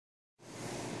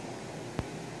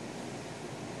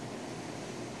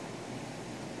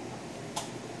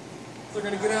They're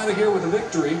going to get out of here with a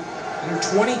victory. They're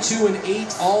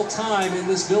 22-8 all-time in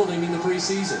this building in the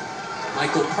preseason.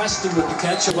 Michael Preston with the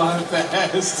catch. A lot of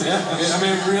fast. Yeah, I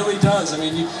mean, it really does. I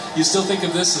mean, you still think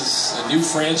of this as a new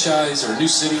franchise or a new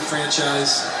city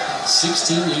franchise.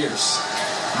 16 years.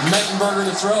 Mettenberger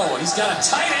to throw. He's got a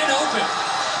tight end open.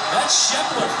 That's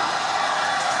Shepler.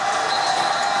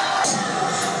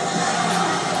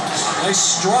 Nice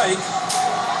strike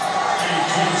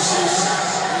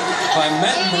by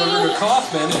Mettenberger to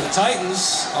Kaufman, and the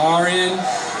Titans are in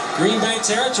Green Bay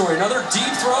territory. Another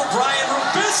deep throw, Brian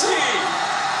Rubisky,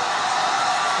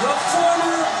 the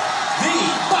former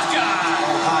Buckeye,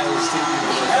 Ohio State,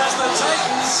 has the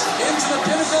Titans into the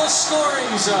Pinnacle scoring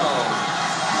zone.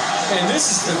 And this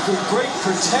is the great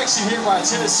protection here by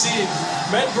Tennessee.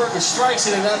 Mettenberger strikes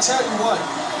it, and I'll tell you what,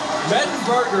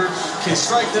 Mettenberger can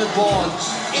strike that ball in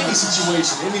any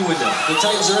situation, any window. The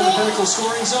Titans are in the Pinnacle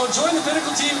scoring zone. Join the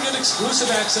Pinnacle team and get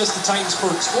exclusive access to Titans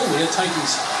perks only at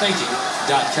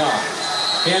TitansBanking.com.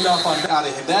 Handoff on out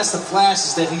of him. That's the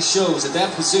flashes that he shows at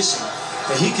that position,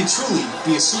 that he can truly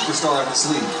be a superstar in this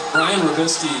league. Brian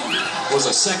Rubisky was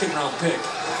a second-round pick.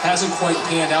 Hasn't quite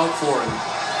panned out for him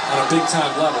on a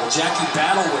big-time level. Jackie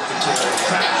Battle with the kick.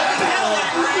 Battle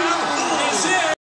is in.